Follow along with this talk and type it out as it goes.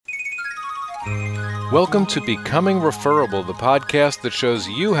Welcome to Becoming Referable, the podcast that shows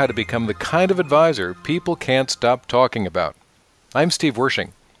you how to become the kind of advisor people can't stop talking about. I'm Steve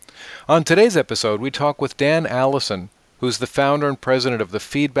Wershing. On today's episode, we talk with Dan Allison, who's the founder and president of the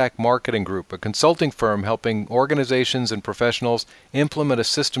Feedback Marketing Group, a consulting firm helping organizations and professionals implement a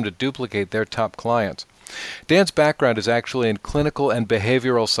system to duplicate their top clients. Dan's background is actually in clinical and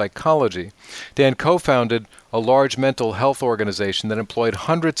behavioral psychology. Dan co-founded a large mental health organization that employed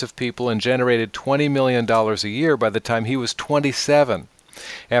hundreds of people and generated $20 million a year by the time he was 27.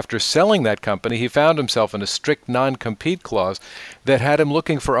 After selling that company, he found himself in a strict non-compete clause that had him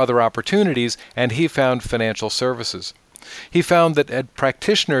looking for other opportunities, and he found financial services. He found that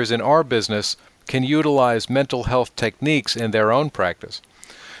practitioners in our business can utilize mental health techniques in their own practice.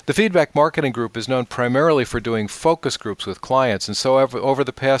 The Feedback Marketing Group is known primarily for doing focus groups with clients, and so over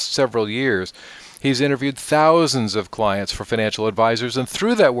the past several years, he's interviewed thousands of clients for financial advisors, and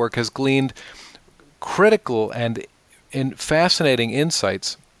through that work has gleaned critical and fascinating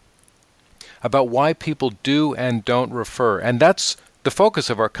insights about why people do and don't refer. And that's the focus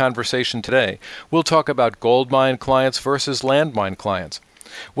of our conversation today. We'll talk about goldmine clients versus landmine clients.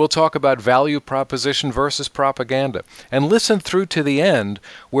 We'll talk about value proposition versus propaganda, and listen through to the end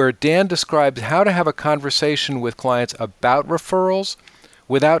where Dan describes how to have a conversation with clients about referrals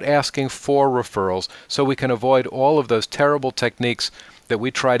without asking for referrals, so we can avoid all of those terrible techniques that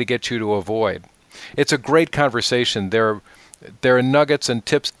we try to get you to avoid. It's a great conversation. There are nuggets and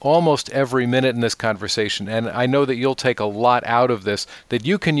tips almost every minute in this conversation, and I know that you'll take a lot out of this that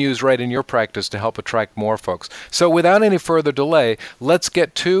you can use right in your practice to help attract more folks. So without any further delay, let's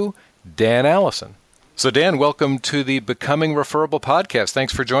get to Dan Allison. So Dan, welcome to the Becoming Referable podcast.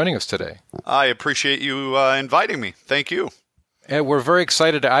 Thanks for joining us today. I appreciate you inviting me. Thank you. And we're very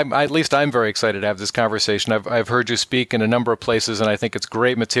excited. I'm very excited to have this conversation. I've heard you speak in a number of places, and I think it's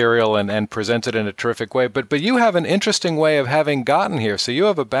great material and presented in a terrific way. But you have an interesting way of having gotten here. So you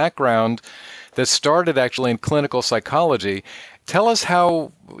have a background that started actually in clinical psychology. Tell us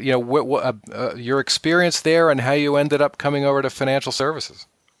how, your experience there and how you ended up coming over to financial services.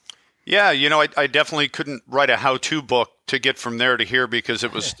 Yeah, I definitely couldn't write a how-to book to get from there to here because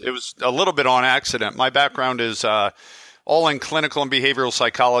it was a little bit on accident. My background is all in clinical and behavioral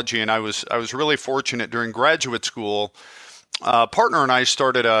psychology, and I was really fortunate during graduate school. A partner and I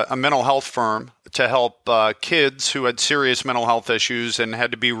started a mental health firm to help kids who had serious mental health issues and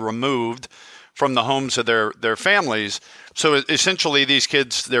had to be removed from the homes of their families. So essentially, these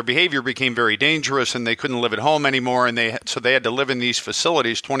kids, their behavior became very dangerous, and they couldn't live at home anymore, and so they had to live in these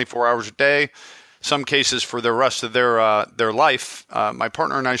facilities 24 hours a day, some cases for the rest of their life. My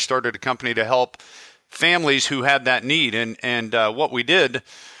partner and I started a company to help families who had that need. And what we did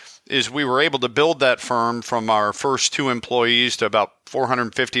is we were able to build that firm from our first 2 employees to about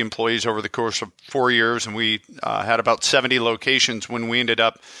 450 employees over the course of 4 years. And we had about 70 locations when we ended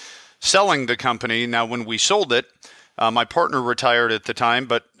up selling the company. Now, when we sold it, my partner retired at the time,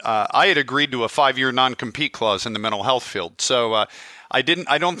 but I had agreed to a 5-year non-compete clause in the mental health field. So I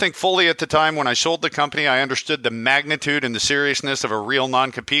don't think fully at the time when I sold the company, I understood the magnitude and the seriousness of a real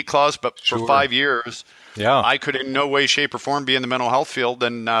non-compete clause, but for 5 years, I could in no way, shape, or form be in the mental health field.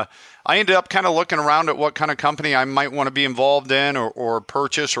 And I ended up kind of looking around at what kind of company I might want to be involved in or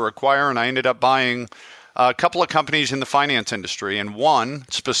purchase or acquire, and I ended up buying a couple of companies in the finance industry, and one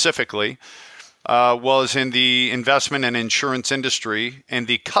specifically was in the investment and insurance industry, and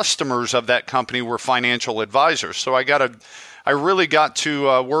the customers of that company were financial advisors. So I really got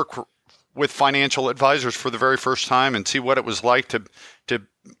to work with financial advisors for the very first time and see what it was like to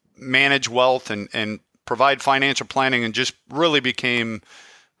manage wealth and provide financial planning, and just really became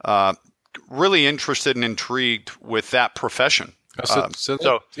really interested and intrigued with that profession. So that's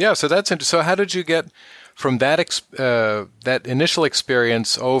interesting. So how did you get from that initial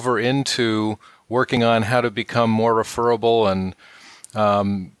experience over into working on how to become more referable and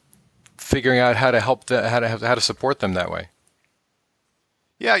figuring out how to help how to support them that way?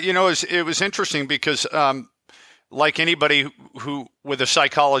 Yeah, it was interesting because like anybody who with a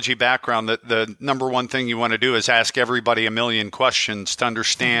psychology background, the number one thing you want to do is ask everybody a million questions to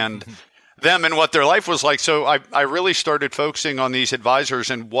understand them and what their life was like. So I really started focusing on these advisors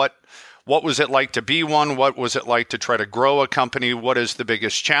and what was it like to be one? What was it like to try to grow a company? What is the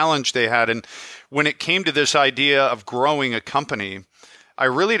biggest challenge they had? And when it came to this idea of growing a company, I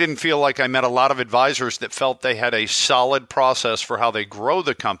really didn't feel like I met a lot of advisors that felt they had a solid process for how they grow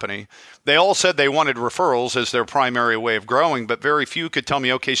the company. They all said they wanted referrals as their primary way of growing, but very few could tell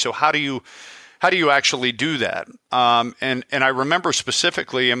me, okay, so how do you actually do that? And I remember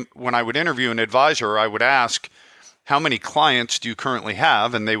specifically when I would interview an advisor, I would ask, how many clients do you currently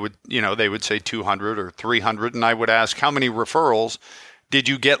have? And they would say 200 or 300. And I would ask, how many referrals did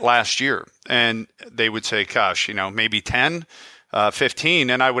you get last year? And they would say, gosh, maybe 10, 15.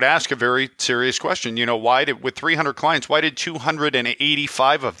 And I would ask a very serious question. With 300 clients, why did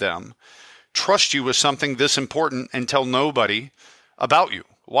 285 of them trust you with something this important and tell nobody about you?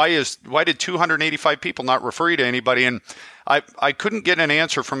 Why did 285 people not refer you to anybody? And I couldn't get an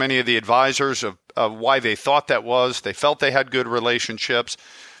answer from any of the advisors of why they thought that was. They felt they had good relationships.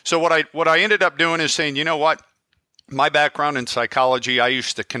 So what I ended up doing is saying, you know what? My background in psychology, I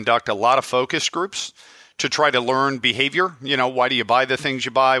used to conduct a lot of focus groups to try to learn behavior. Why do you buy the things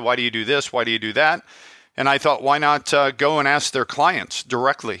you buy? Why do you do this? Why do you do that? And I thought, why not go and ask their clients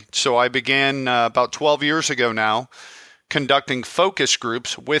directly? So I began about 12 years ago now, conducting focus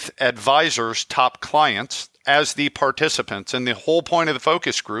groups with advisors, top clients, as the participants. And the whole point of the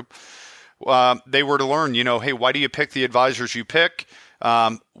focus group, they were to learn, hey, why do you pick the advisors you pick?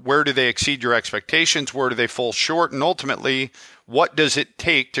 Where do they exceed your expectations? Where do they fall short? And ultimately, what does it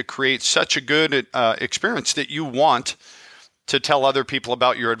take to create such a good experience that you want to tell other people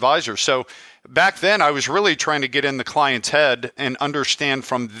about your advisor? So back then, I was really trying to get in the client's head and understand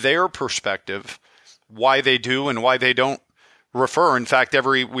from their perspective why they do and why they don't refer. In fact,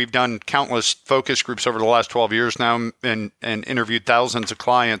 we've done countless focus groups over the last 12 years now and interviewed thousands of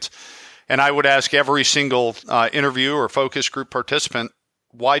clients. And I would ask every single interview or focus group participant,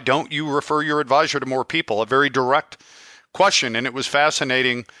 why don't you refer your advisor to more people? A very direct question. And it was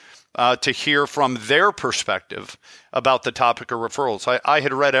fascinating to hear from their perspective about the topic of referrals. I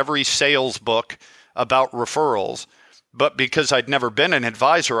had read every sales book about referrals, but because I'd never been an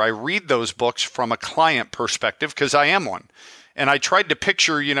advisor, I read those books from a client perspective because I am one. And I tried to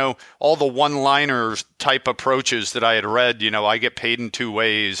picture, all the one-liners type approaches that I had read. I get paid in 2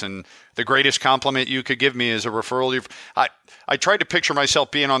 ways, and the greatest compliment you could give me is a referral. I tried to picture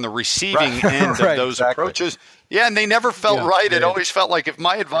myself being on the receiving end of those approaches. Yeah, and they never felt right. It always felt like if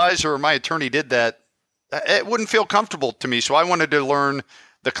my advisor or my attorney did that, it wouldn't feel comfortable to me. So I wanted to learn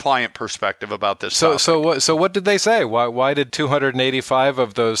the client perspective about this. So what did they say? Why did 285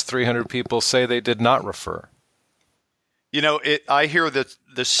 of those 300 people say they did not refer? I hear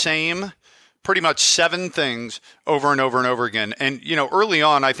the same, pretty much 7 things over and over and over again. And, early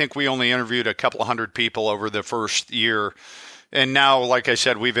on, I think we only interviewed a couple of hundred people over the first year. And now, like I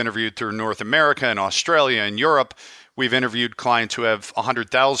said, we've interviewed through North America and Australia and Europe. We've interviewed clients who have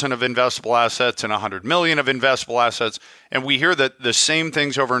 100,000 of investable assets and 100 million of investable assets. And we hear that the same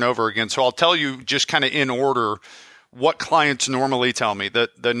things over and over again. So I'll tell you just kind of in order what clients normally tell me.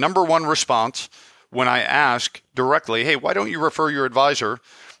 The number one response when I ask directly, hey, why don't you refer your advisor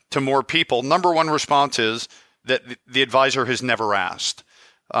to more people? Number one response is that the advisor has never asked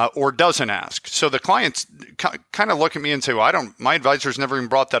or doesn't ask. So the clients kind of look at me and say, well, my advisor's never even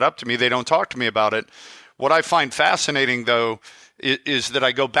brought that up to me. They don't talk to me about it. What I find fascinating, though, is that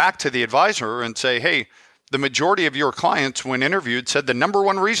I go back to the advisor and say, hey, the majority of your clients, when interviewed, said the number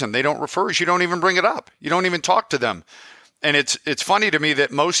one reason they don't refer is you don't even bring it up. You don't even talk to them. And it's funny to me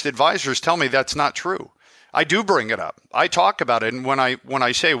that most advisors tell me that's not true. I do bring it up. I talk about it. And when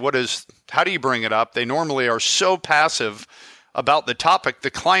I say, how do you bring it up? They normally are so passive about the topic. The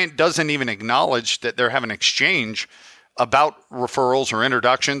client doesn't even acknowledge that they're having an exchange about referrals or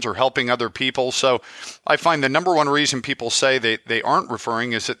introductions or helping other people. So I find the number one reason people say they aren't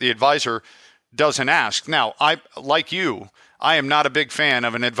referring is that the advisor doesn't ask. Now, like you, I am not a big fan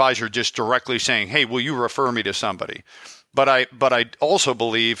of an advisor just directly saying, hey, will you refer me to somebody? But I also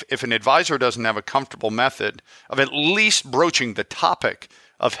believe if an advisor doesn't have a comfortable method of at least broaching the topic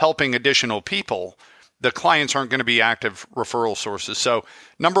of helping additional people, the clients aren't going to be active referral sources. So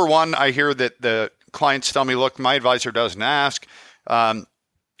number one, I hear that the clients tell me, look, my advisor doesn't ask.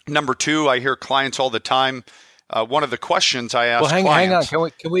 Number two, I hear clients all the time. One of the questions I ask clients hang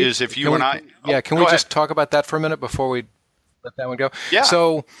on. Is if you and I... Can we just talk about that for a minute before we let that one go? Yeah.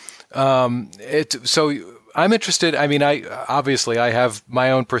 So I'm interested. I mean, I have my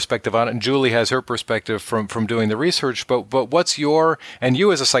own perspective on it, and Julie has her perspective from doing the research. But what's your, and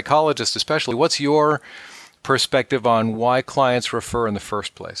you as a psychologist especially, what's your perspective on why clients refer in the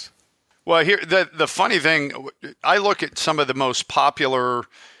first place? Well, here the funny thing, I look at some of the most popular,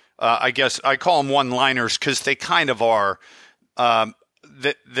 I guess I call them one-liners because they kind of are.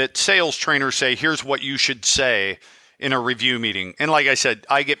 That sales trainers say, "Here's what you should say." In a review meeting. And like I said,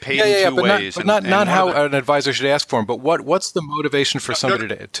 I get paid in 2 ways. Not how an advisor should ask for them, but what's the motivation for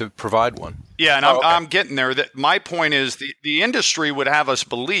somebody to provide one? Yeah, and I'm getting there. That my point is the industry would have us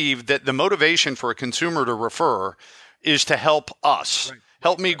believe that the motivation for a consumer to refer is to help us,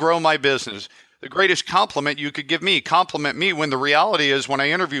 help me grow my business. the greatest compliment you could give me, compliment me, when the reality is when I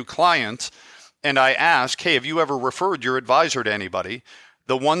interview clients and I ask, hey, have you ever referred your advisor to anybody?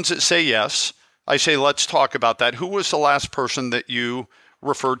 The ones that say yes, I say, let's talk about that. Who was the last person that you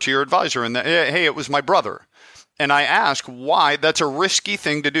referred to your advisor? And hey, it was my brother. And I ask why. That's a risky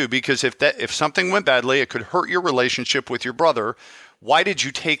thing to do, because if something went badly, it could hurt your relationship with your brother. Why did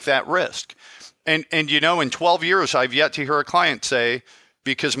you take that risk? And in 12 years, I've yet to hear a client say,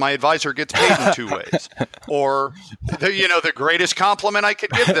 because my advisor gets paid in 2 ways, or the greatest compliment I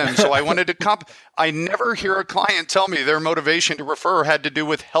could give them. So I wanted to I never hear a client tell me their motivation to refer had to do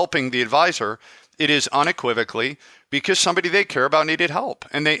with helping the advisor. It is unequivocally because somebody they care about needed help,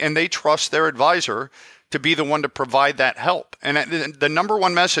 and they trust their advisor to be the one to provide that help. And the number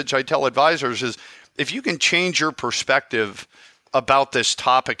one message I tell advisors is, if you can change your perspective about this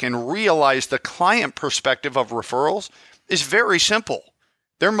topic and realize the client perspective of referrals is very simple.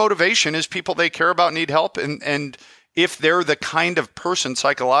 Their motivation is people they care about need help. And if they're the kind of person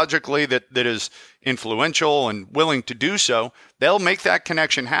psychologically that is influential and willing to do so, they'll make that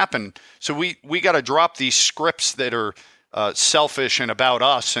connection happen. So we got to drop these scripts that are selfish and about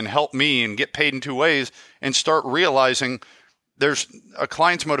us and help me and get paid in 2 ways, and start realizing there's a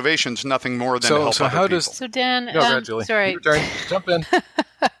client's motivation is nothing more than to help other people. So Dan, go ahead, Julie. Sorry. Your turn. Jump in.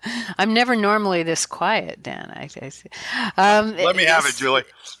 I'm never normally this quiet, Dan. I see. Let me have it, Julie.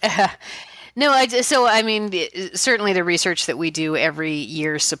 No, certainly the research that we do every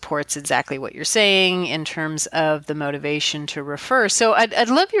year supports exactly what you're saying in terms of the motivation to refer. So I'd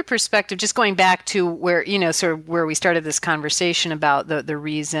love your perspective, just going back to where, sort of where we started this conversation about the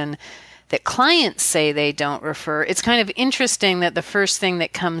reason that clients say they don't refer. It's kind of interesting that the first thing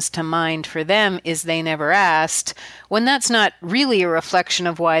that comes to mind for them is they never asked, when that's not really a reflection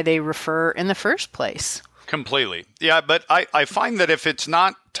of why they refer in the first place. Completely. Yeah, but I find that if it's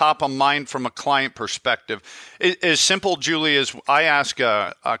not top of mind from a client perspective, as simple, Julie, as I ask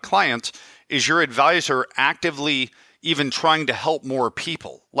clients, is your advisor actively even trying to help more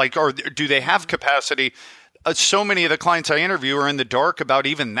people? Or do they have capacity? So many of the clients I interview are in the dark about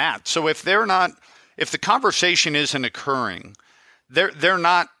even that. So if the conversation isn't occurring, they're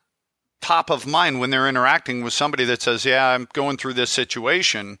not top of mind when they're interacting with somebody that says, yeah, I'm going through this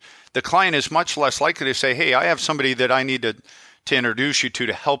situation. The client is much less likely to say, hey, I have somebody that I need to introduce you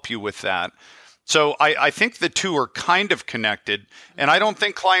to help you with that. So I think the two are kind of connected. And I don't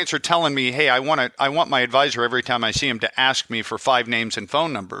think clients are telling me, hey, I want my advisor every time I see him to ask me for 5 names and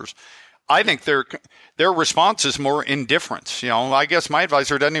phone numbers. I think their response is more indifference. I guess my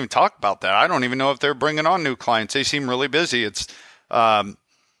advisor doesn't even talk about that. I don't even know if they're bringing on new clients. They seem really busy.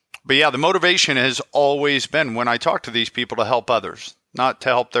 But yeah, the motivation has always been, when I talk to these people, to help others, not to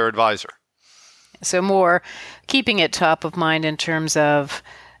help their advisor. So more keeping it top of mind in terms of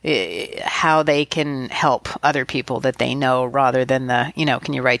how they can help other people that they know, rather than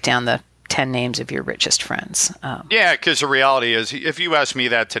can you write down the 10 names of your richest friends? Yeah, because the reality is, if you ask me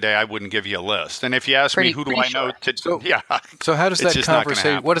that today, I wouldn't give you a list. And if you ask me, who do I know? So how does that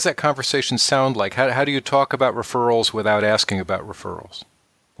conversation, what does that conversation sound like? How do you talk about referrals without asking about referrals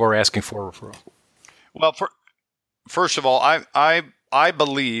or asking for referrals? Well, first of all, I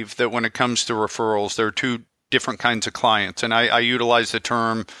believe that when it comes to referrals, there are 2 different kinds of clients. And I utilize the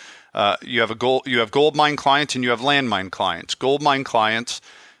term, you have gold mine clients and you have landmine clients. Gold mine clients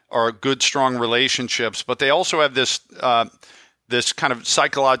are good, strong relationships, but they also have this kind of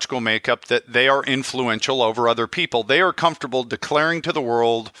psychological makeup that they are influential over other people. They are comfortable declaring to the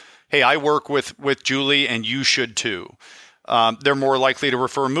world, hey, I work with Julie and you should too. They're more likely to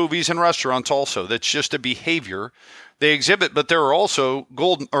refer movies and restaurants also. That's just a behavior they exhibit. But there are also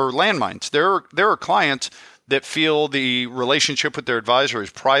gold or landmines. There are clients that feel the relationship with their advisor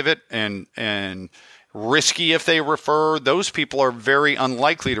is private and risky. If they refer, those people are very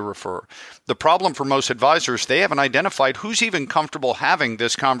unlikely to refer. The problem for most advisors, they haven't identified who's even comfortable having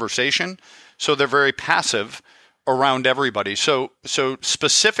this conversation, so they're very passive around everybody. So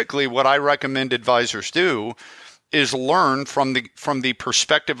specifically, what I recommend advisors do is learn from the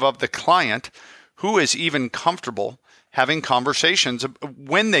perspective of the client who is even comfortable having conversations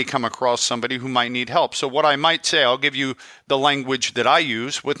when they come across somebody who might need help. So what I might say, I'll give you the language that I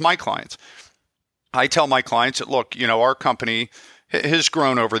use with my clients. I tell my clients that, look, our company has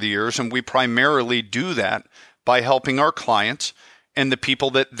grown over the years, and we primarily do that by helping our clients and the people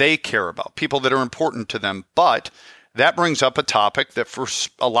that they care about, people that are important to them. But that brings up a topic that for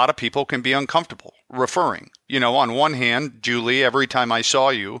a lot of people can be uncomfortable, referring. On one hand, Julie, every time I saw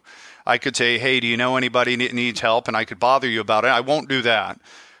you, I could say, hey, do you know anybody that needs help? And I could bother you about it. I won't do that.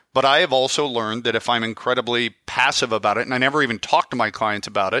 But I have also learned that if I'm incredibly passive about it, and I never even talk to my clients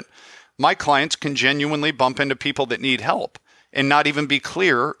about it, my clients can genuinely bump into people that need help and not even be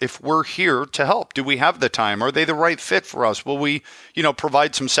clear if we're here to help. Do we have the time? Are they the right fit for us? Will we,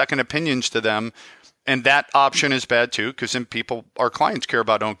 provide some second opinions to them? And that option is bad too, because then people our clients care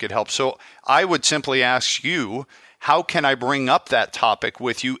about don't get help. So I would simply ask you, how can I bring up that topic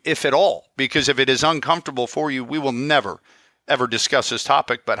with you, if at all? Because if it is uncomfortable for you, we will never, ever discuss this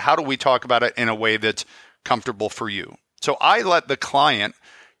topic. But how do we talk about it in a way that's comfortable for you? So I let the client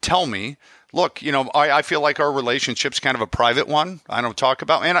tell me, look, I feel like our relationship's kind of a private one. I don't talk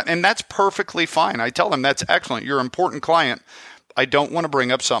about, and that's perfectly fine. I tell them that's excellent. You're an important client. I don't want to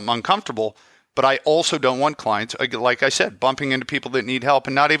bring up something uncomfortable, but I also don't want clients, like I said, bumping into people that need help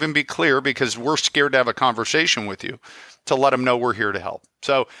and not even be clear because we're scared to have a conversation with you to let them know we're here to help.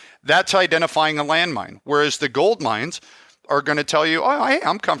 So that's identifying a landmine. Whereas the gold mines are going to tell you, oh, hey,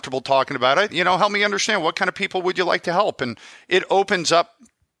 I'm comfortable talking about it. Help me understand, what kind of people would you like to help? And it opens up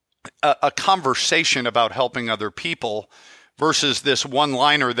a conversation about helping other people versus this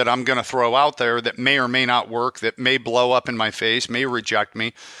one-liner that I'm going to throw out there that may or may not work, that may blow up in my face, may reject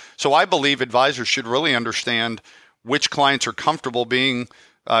me. So I believe advisors should really understand which clients are comfortable being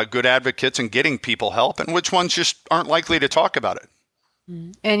good advocates and getting people help, and which ones just aren't likely to talk about it.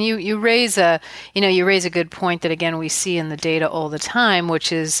 And you raise a good point that, again, we see in the data all the time,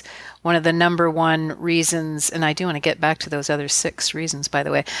 which is one of the number one reasons, and I do want to get back to those other 6 reasons, by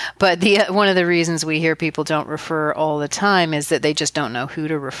the way, but one of the reasons we hear people don't refer all the time is that they just don't know who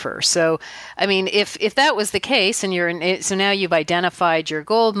to refer. So, I mean, if that was the case, and so now you've identified your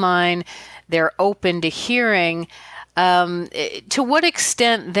gold mine, they're open to hearing. To what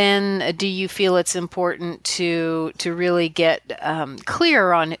extent then do you feel it's important to really get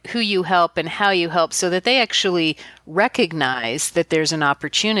clear on who you help and how you help, so that they actually recognize that there's an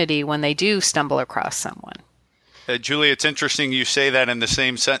opportunity when they do stumble across someone? Julie, it's interesting you say that in the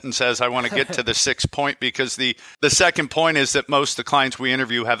same sentence as I want to get to the 6th point, because the second point is that most of the clients we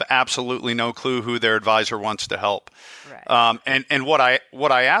interview have absolutely no clue who their advisor wants to help. Right. And what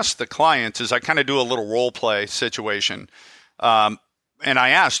I ask the clients is, I kind of do a little role play situation. And I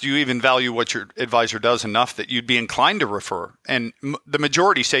ask, do you even value what your advisor does enough that you'd be inclined to refer? And the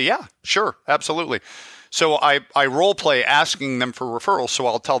majority say, yeah, sure, absolutely. So I role play asking them for referrals. So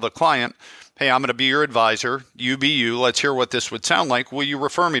I'll tell the client, hey, I'm going to be your advisor. You be you. Let's hear what this would sound like. Will you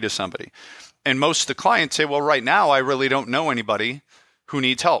refer me to somebody? And most of the clients say, well, right now, I really don't know anybody who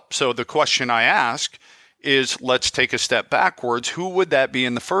needs help. So the question I ask is, let's take a step backwards. Who would that be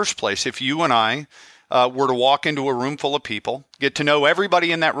in the first place? If you and I were to walk into a room full of people, get to know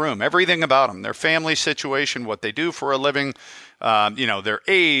everybody in that room, everything about them, their family situation, what they do for a living, their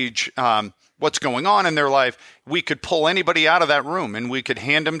age, what's going on in their life, we could pull anybody out of that room and we could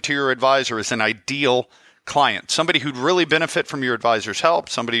hand them to your advisor as an ideal client, somebody who'd really benefit from your advisor's help,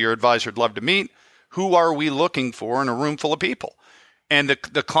 somebody your advisor would love to meet. Who are we looking for in a room full of people? And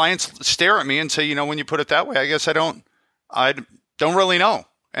the clients stare at me and say, when you put it that way, I guess I don't really know.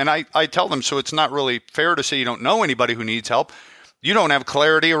 And I tell them, so it's not really fair to say you don't know anybody who needs help. You don't have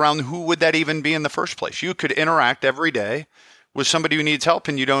clarity around who would that even be in the first place. You could interact every day with somebody who needs help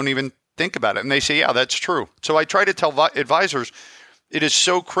and you don't even think about it. And they say, yeah, that's true. So I try to tell advisors, it is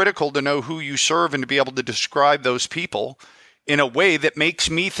so critical to know who you serve and to be able to describe those people in a way that makes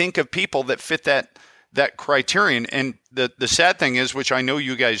me think of people that fit that criterion. And the sad thing is, which I know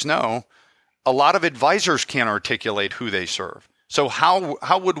you guys know, a lot of advisors can't articulate who they serve. So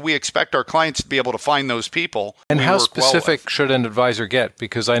how would we expect our clients to be able to find those people? And how specific should an advisor get?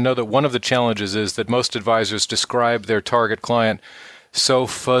 Because I know that one of the challenges is that most advisors describe their target client so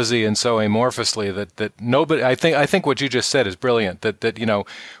fuzzy and so amorphously that nobody. I think what you just said is brilliant. That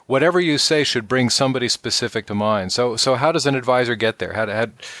whatever you say should bring somebody specific to mind. So how does an advisor get there?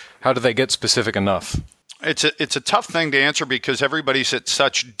 How do they get specific enough? It's a tough thing to answer because everybody's at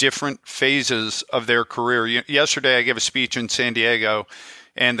such different phases of their career. Yesterday, I gave a speech in San Diego,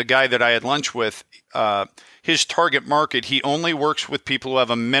 and the guy that I had lunch with, his target market, he only works with people who have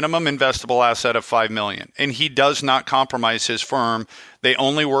a minimum investable asset of $5 million, and he does not compromise his firm. They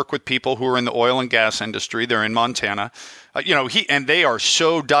only work with people who are in the oil and gas industry. They're in Montana, and they are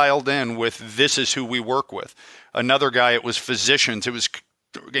so dialed in with this is who we work with. Another guy, it was physicians. It was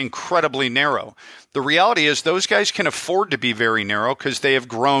incredibly narrow. The reality is those guys can afford to be very narrow because they have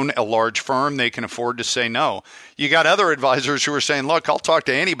grown a large firm. They can afford to say no. You got other advisors who are saying, look, I'll talk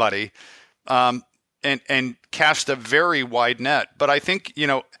to anybody, and cast a very wide net. But I think,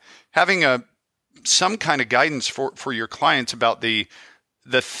 having some kind of guidance for your clients about the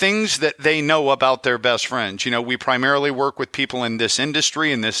the things that they know about their best friends. We primarily work with people in this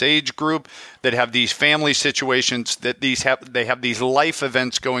industry, in this age group, that have these family situations, that they have these life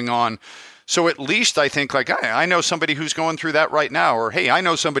events going on. So at least I think like, I know somebody who's going through that right now, or hey, I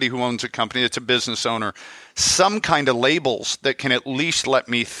know somebody who owns a company that's a business owner. Some kind of labels that can at least let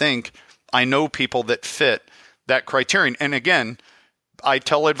me think I know people that fit that criterion. And again, I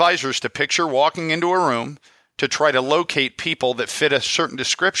tell advisors to picture walking into a room to try to locate people that fit a certain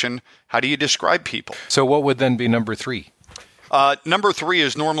description. How do you describe people? So what would then be number 3? Number 3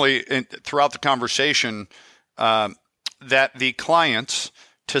 is normally throughout the conversation that the clients,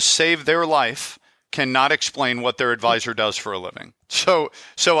 to save their life, cannot explain what their advisor does for a living. So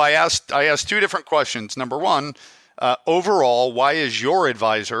I asked 2 different questions. Number 1, overall, why is your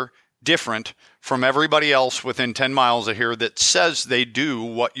advisor different from everybody else within 10 miles of here that says they do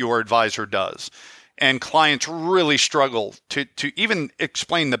what your advisor does? And clients really struggle to even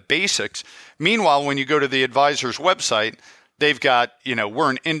explain the basics. Meanwhile, when you go to the advisor's website, they've got, we're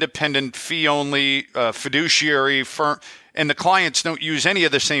an independent fee-only fiduciary firm, and the clients don't use any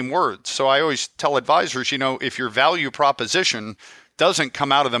of the same words. So I always tell advisors, if your value proposition doesn't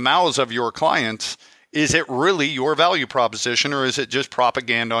come out of the mouths of your clients, is it really your value proposition, or is it just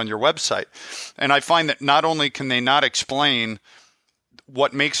propaganda on your website? And I find that not only can they not explain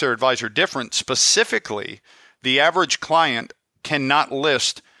what makes their advisor different, specifically, the average client cannot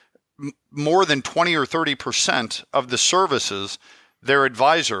list more than 20 or 30% of the services their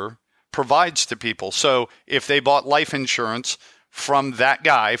advisor provides to people. So if they bought life insurance from that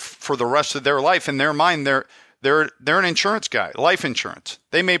guy for the rest of their life, in their mind, they're an insurance guy, life insurance.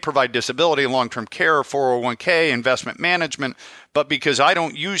 They may provide disability, long-term care, 401k, investment management, but because I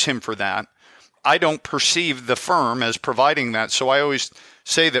don't use him for that, I don't perceive the firm as providing that. So I always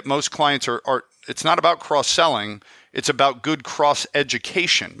say that most clients are it's not about cross-selling, it's about good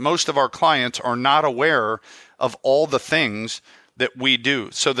cross-education. Most of our clients are not aware of all the things that we do.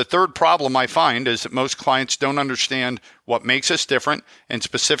 So the third problem I find is that most clients don't understand what makes us different, and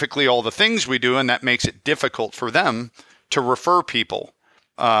specifically all the things we do, and that makes it difficult for them to refer people.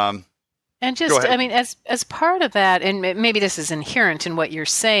 And just, as part of that, and maybe this is inherent in what you're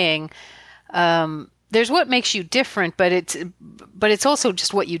saying, there's what makes you different, but it's also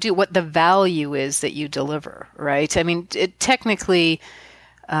just what you do, what the value is that you deliver, right? I mean, technically,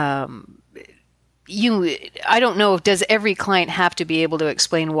 I don't know, does every client have to be able to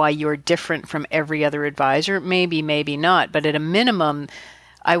explain why you're different from every other advisor? Maybe, maybe not. But at a minimum,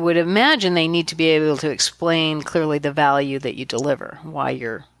 I would imagine they need to be able to explain clearly the value that you deliver, why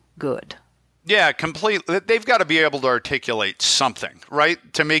you're good. Yeah, completely. They've got to be able to articulate something, right?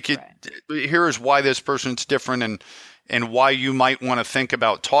 To make it, right. Here's why this person's different and why you might want to think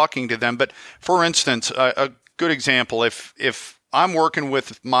about talking to them. But for instance, a good example, if I'm working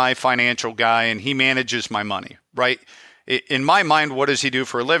with my financial guy and he manages my money, right? In my mind, what does he do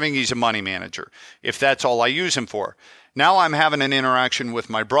for a living? He's a money manager, if that's all I use him for. Now I'm having an interaction with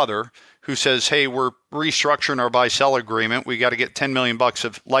my brother who says, hey, we're restructuring our buy-sell agreement. We got to get $10 million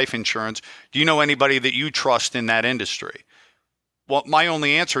of life insurance. Do you know anybody that you trust in that industry? Well, my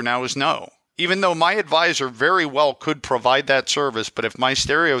only answer now is no. Even though my advisor very well could provide that service, but if my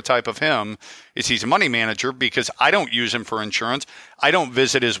stereotype of him is he's a money manager because I don't use him for insurance, I don't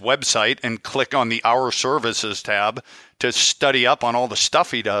visit his website and click on the Our Services tab to study up on all the stuff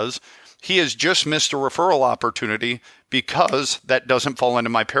he does, he has just missed a referral opportunity because that doesn't fall into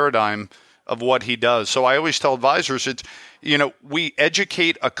my paradigm of what he does. So I always tell advisors, we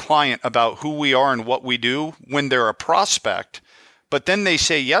educate a client about who we are and what we do when they're a prospect, but then they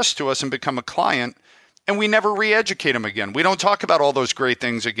say yes to us and become a client, and we never re-educate them again. We don't talk about all those great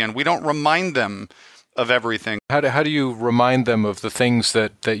things again. We don't remind them of everything. How do you remind them of the things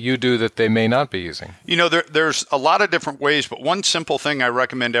that you do that they may not be using? There's a lot of different ways, but one simple thing I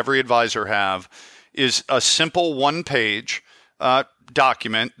recommend every advisor have is a simple one-page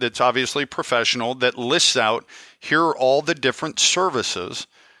document that's obviously professional that lists out, here are all the different services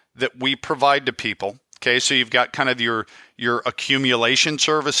that we provide to people. Okay, so you've got kind of your accumulation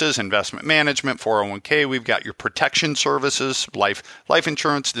services, investment management, 401k. We've got your protection services, life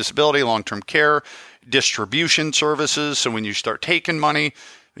insurance, disability, long-term care, distribution services. So when you start taking money,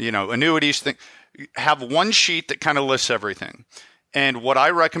 annuities, have one sheet that kind of lists everything. And what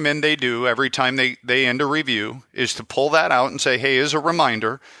I recommend they do every time they end a review is to pull that out and say, hey, as a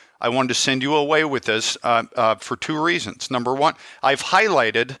reminder, I wanted to send you away with this for 2 reasons. Number one, I've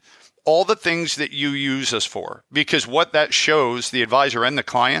highlighted all the things that you use us for, because what that shows the advisor and the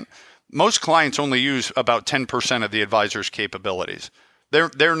client, most clients only use about 10% of the advisor's capabilities.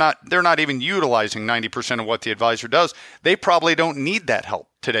 They're not even utilizing 90% of what the advisor does. They probably don't need that help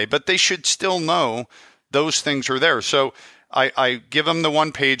today, but they should still know those things are there. So I give them the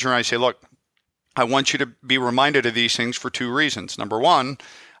one pager and I say, look, I want you to be reminded of these things for two reasons. Number one,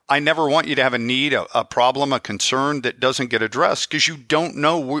 I never want you to have a need, a problem, a concern that doesn't get addressed because you don't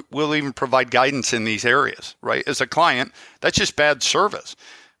know we'll even provide guidance in these areas, right? As a client, that's just bad service.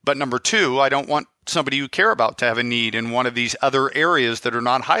 But number two, I don't want somebody you care about to have a need in one of these other areas that are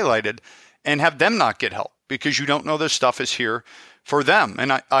not highlighted and have them not get help because you don't know this stuff is here for them.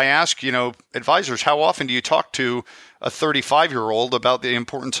 And I ask, advisors, how often do you talk to a 35-year-old about the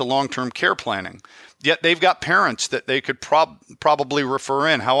importance of long-term care planning? Yet they've got parents that they could probably refer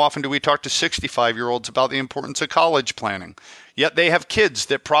in. How often do we talk to 65-year-olds about the importance of college planning? Yet they have kids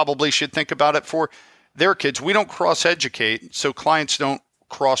that probably should think about it for their kids. We don't cross-educate, so clients don't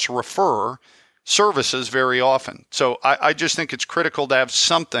cross-refer services very often. So I just think it's critical to have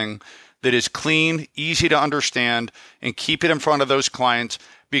something that is clean, easy to understand, and keep it in front of those clients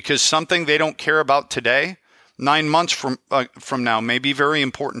because something they don't care about today, 9 months from now may be very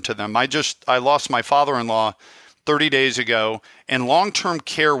important to them. I lost my father-in-law 30 days ago, and long-term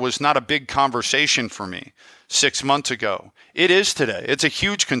care was not a big conversation for me 6 months ago. It is today. It's a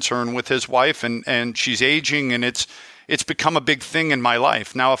huge concern with his wife, and she's aging, and it's become a big thing in my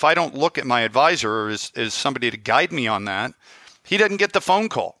life. Now, if I don't look at my advisor as somebody to guide me on that, he doesn't get the phone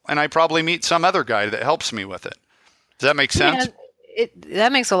call, and I probably meet some other guy that helps me with it. Does that make sense? Yeah.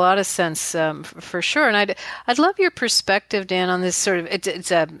 That makes a lot of sense for sure, and I'd love your perspective, Dan, on this sort of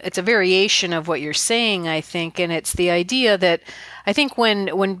it's a variation of what you're saying, I think, and it's the idea that I think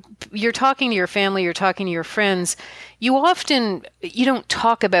when you're talking to your family, you're talking to your friends, you don't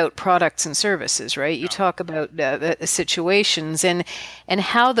talk about products and services, right? You talk about situations and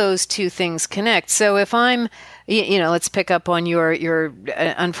how those two things connect. So if I'm let's pick up on your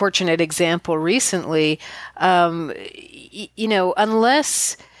unfortunate example recently.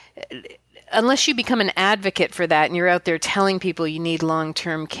 Unless you become an advocate for that and you're out there telling people you need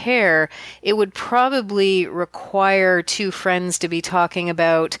long-term care, it would probably require two friends to be talking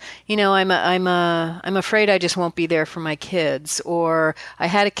about, I'm afraid I just won't be there for my kids, or I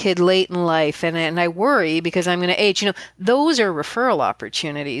had a kid late in life and I worry because I'm going to age. Those are referral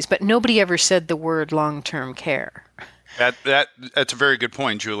opportunities, but nobody ever said the word long-term care. That's a very good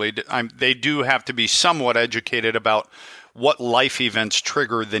point, Julie. They do have to be somewhat educated about what life events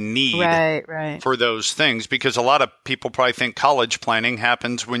trigger the need right. for those things, because a lot of people probably think college planning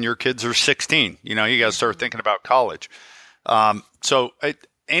happens when your kids are 16. You got to start thinking about college. So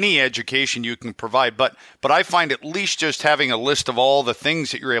any education you can provide, but I find at least just having a list of all the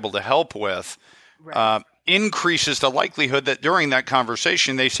things that you're able to help with increases the likelihood that during that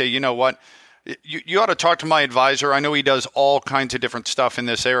conversation they say, you know what, you ought to talk to my advisor. I know he does all kinds of different stuff in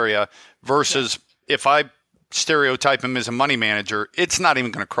this area versus if I stereotype him as a money manager, it's not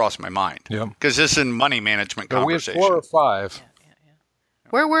even going to cross my mind because this is a money management conversation. We have 4 or 5.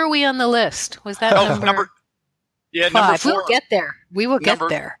 Where were we on the list? Was that number 5? Number 4. We'll get there. We will get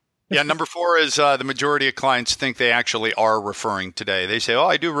there. Number 4 is the majority of clients think they actually are referring today. They say,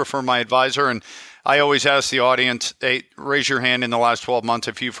 I do refer my advisor. And I always ask the audience, hey, raise your hand in the last 12 months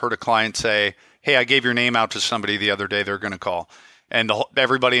if you've heard a client say, hey, I gave your name out to somebody the other day, they're going to call. And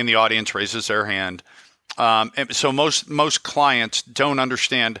everybody in the audience raises their hand. And so most clients don't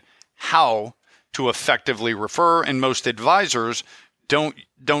understand how to effectively refer, and most advisors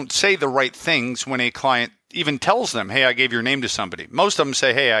don't say the right things when a client even tells them, hey, I gave your name to somebody. Most of them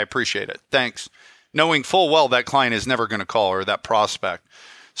say, hey, I appreciate it. Thanks. Knowing full well that client is never going to call, or that prospect.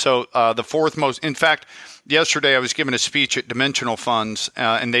 So the fourth most, in fact, yesterday I was giving a speech at Dimensional Funds,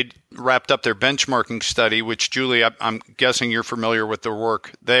 and they wrapped up their benchmarking study, which, Julie, I'm guessing you're familiar with their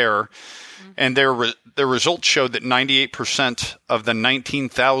work there. Mm-hmm. And their results showed that 98% of the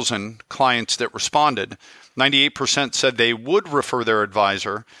 19,000 clients that responded, 98% said they would refer their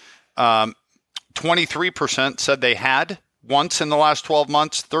advisor. 23% said they had once in the last 12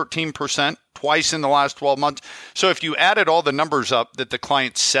 months, 13% twice in the last 12 months. So if you added all the numbers up that the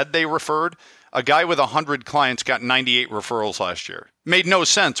clients said they referred, a guy with 100 clients got 98 referrals last year. Made no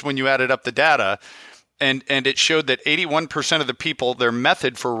sense when you added up the data. And it showed that 81% of the people, their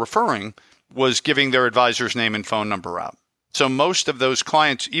method for referring was giving their advisor's name and phone number out. So most of those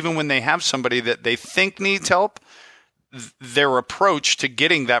clients, even when they have somebody that they think needs help, their approach to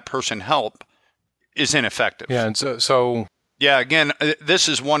getting that person help is ineffective. Yeah, and so yeah, again, this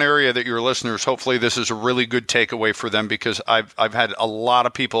is one area that your listeners, hopefully this is a really good takeaway for them, because I've had a lot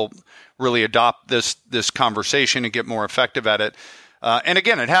of people really adopt this conversation and get more effective at it. And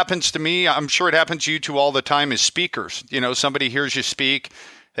again, it happens to me. I'm sure it happens to you too all the time as speakers. Somebody hears you speak.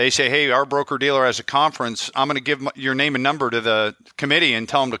 They say, hey, our broker-dealer has a conference. I'm going to give your name and number to the committee and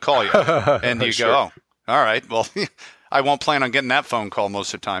tell them to call you. And you Sure. go, oh, all right. Well, I won't plan on getting that phone call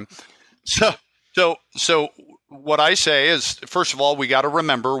most of the time. So what I say is, first of all, we got to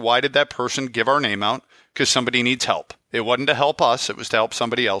remember, why did that person give our name out? Because somebody needs help. It wasn't to help us. It was to help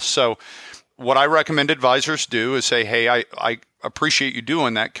somebody else. So what I recommend advisors do is say, hey, I appreciate you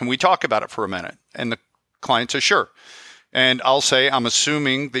doing that. Can we talk about it for a minute? And the client says, sure. And I'll say, I'm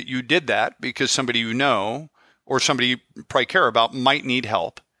assuming that you did that because somebody you know or somebody you probably care about might need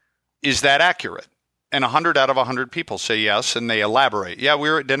help. Is that accurate? And 100 out of 100 people say yes, and they elaborate. Yeah, we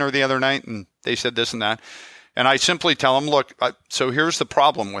were at dinner the other night, and they said this and that. And I simply tell them, look, so here's the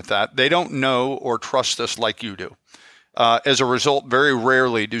problem with that. They don't know or trust us like you do. As a result, very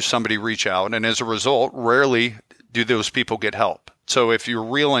rarely do somebody reach out. And as a result, rarely do those people get help. So if your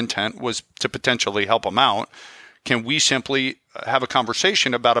real intent was to potentially help them out, can we simply have a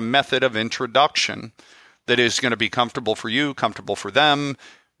conversation about a method of introduction that is going to be comfortable for you, comfortable for them,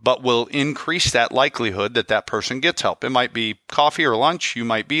 but will increase that likelihood that that person gets help? It might be coffee or lunch. You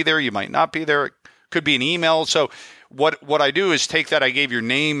might be there. You might not be there. It could be an email. So what I do is take that I gave your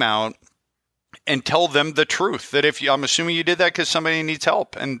name out and tell them the truth, that I'm assuming you did that because somebody needs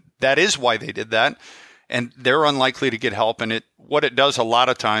help, and that is why they did that, and they're unlikely to get help. And what it does a lot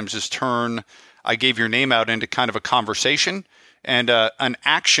of times is turn I gave your name out into kind of a conversation and an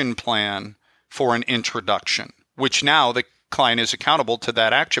action plan for an introduction, which now the client is accountable to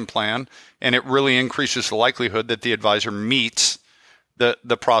that action plan, and it really increases the likelihood that the advisor meets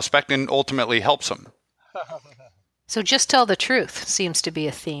the prospect and ultimately helps them. So just tell the truth seems to be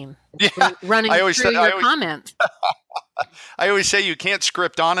a theme. Yeah, Running through your comments. I always say you can't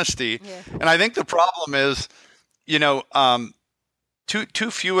script honesty. Yeah. And I think the problem is,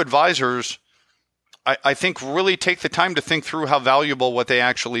 too few advisors, I think, really take the time to think through how valuable what they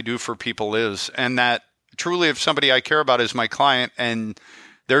actually do for people is. And that truly, if somebody I care about is my client and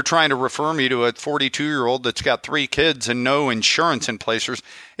they're trying to refer me to a 42-year-old that's got 3 kids and no insurance in place,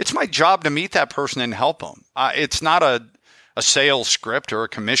 it's my job to meet that person and help them. It's not a sales script or a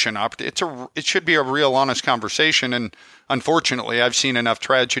commission opportunity. It should be a real honest conversation. And unfortunately, I've seen enough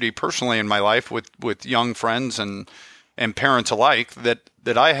tragedy personally in my life with young friends and parents alike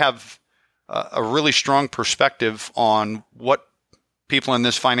that I have a really strong perspective on what people in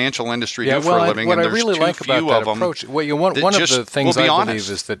this financial industry do for a living. What and I really like about that approach, one of the things I believe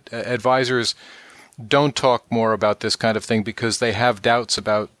is that advisors don't talk more about this kind of thing because they have doubts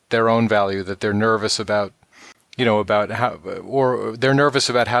about their own value, that they're nervous about, about how, or they're nervous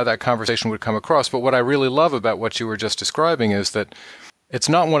about how that conversation would come across. But what I really love about what you were just describing is that it's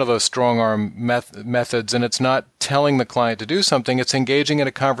not one of those strong arm methods, and it's not telling the client to do something. It's engaging in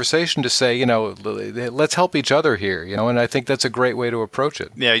a conversation to say, let's help each other here, and I think that's a great way to approach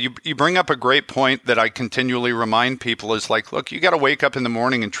it. Yeah, you bring up a great point that I continually remind people is like, look, you got to wake up in the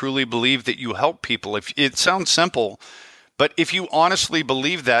morning and truly believe that you help people. If it sounds simple, but if you honestly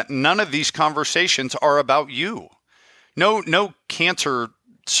believe that, none of these conversations are about you. No cancer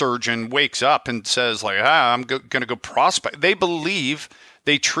surgeon wakes up and says like, I'm going to go prospect. They believe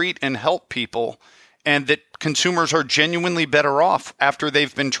they treat and help people, and that consumers are genuinely better off after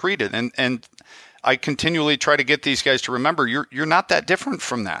they've been treated. And I continually try to get these guys to remember, you're not that different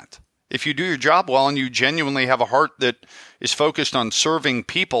from that. If you do your job well and you genuinely have a heart that is focused on serving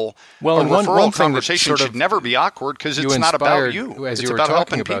people, well, a referral one conversation should never be awkward because it's not about you. As it's you were about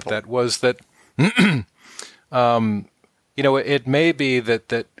talking helping about people. that was that, it may be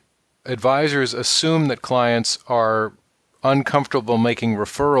that advisors assume that clients are uncomfortable making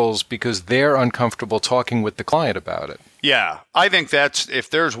referrals because they're uncomfortable talking with the client about it. Yeah, I think if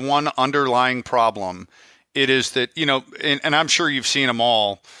there's one underlying problem, it is that, and I'm sure you've seen them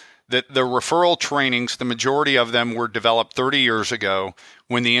all, that the referral trainings, the majority of them were developed 30 years ago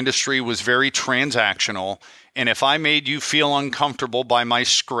when the industry was very transactional. And if I made you feel uncomfortable by my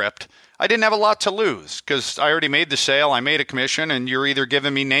script, I didn't have a lot to lose because I already made the sale. I made a commission, and you're either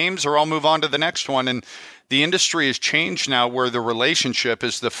giving me names or I'll move on to the next one. And the industry has changed now where the relationship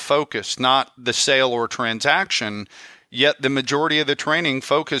is the focus, not the sale or transaction. Yet the majority of the training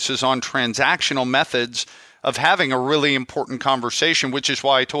focuses on transactional methods of having a really important conversation, which is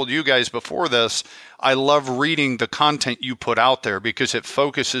why I told you guys before this, I love reading the content you put out there because it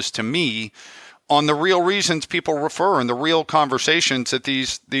focuses to me on the real reasons people refer and the real conversations that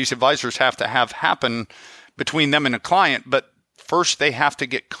these advisors have to have happen between them and a client. But first, they have to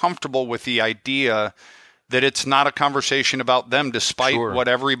get comfortable with the idea that it's not a conversation about them, despite Sure. what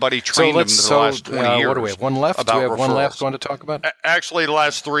everybody trained them the last 20 years. What do we have? One left? Do we have one last one to talk about? Actually, the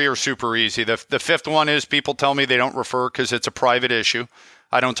last three are super easy. The fifth one is people tell me they don't refer because it's a private issue.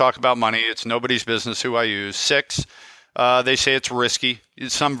 I don't talk about money. It's nobody's business who I use. 6, they say it's risky.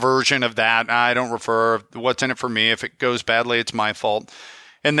 It's some version of that. I don't refer. What's in it for me? If it goes badly, it's my fault.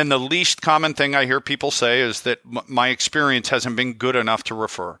 And then the least common thing I hear people say is that my experience hasn't been good enough to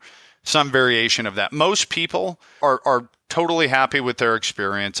refer. Some variation of that. Most people are totally happy with their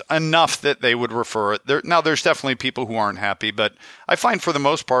experience enough that they would refer it. Now, there's definitely people who aren't happy, but I find for the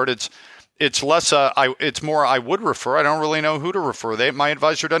most part it's less. It's more I would refer. I don't really know who to refer. My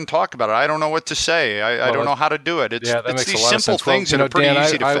advisor doesn't talk about it. I don't know what to say. I don't know how to do it. It's these simple things that are pretty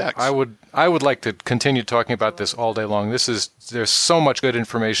easy to fix. I would like to continue talking about this all day long. There's so much good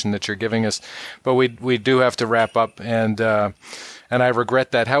information that you're giving us, but we do have to wrap up, and I regret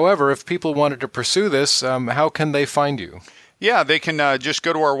that. However, if people wanted to pursue this, how can they find you? Yeah, they can just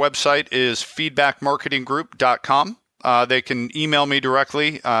go to our website, is feedbackmarketinggroup.com. They can email me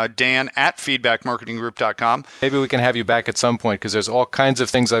directly, dan@feedbackmarketinggroup.com. Maybe we can have you back at some point, because there's all kinds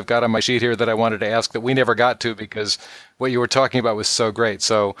of things I've got on my sheet here that I wanted to ask that we never got to because what you were talking about was so great.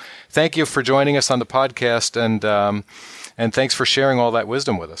 So thank you for joining us on the podcast, and thanks for sharing all that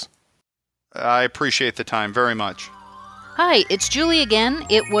wisdom with us. I appreciate the time very much. Hi, it's Julie again.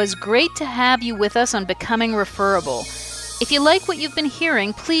 It was great to have you with us on Becoming Referable. If you like what you've been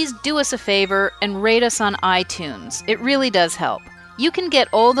hearing, please do us a favor and rate us on iTunes. It really does help. You can get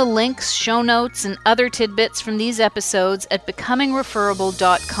all the links, show notes, and other tidbits from these episodes at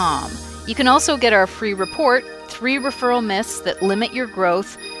becomingreferable.com. You can also get our free report, 3 Referral Myths That Limit Your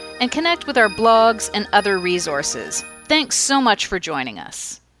Growth, and connect with our blogs and other resources. Thanks so much for joining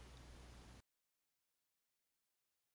us.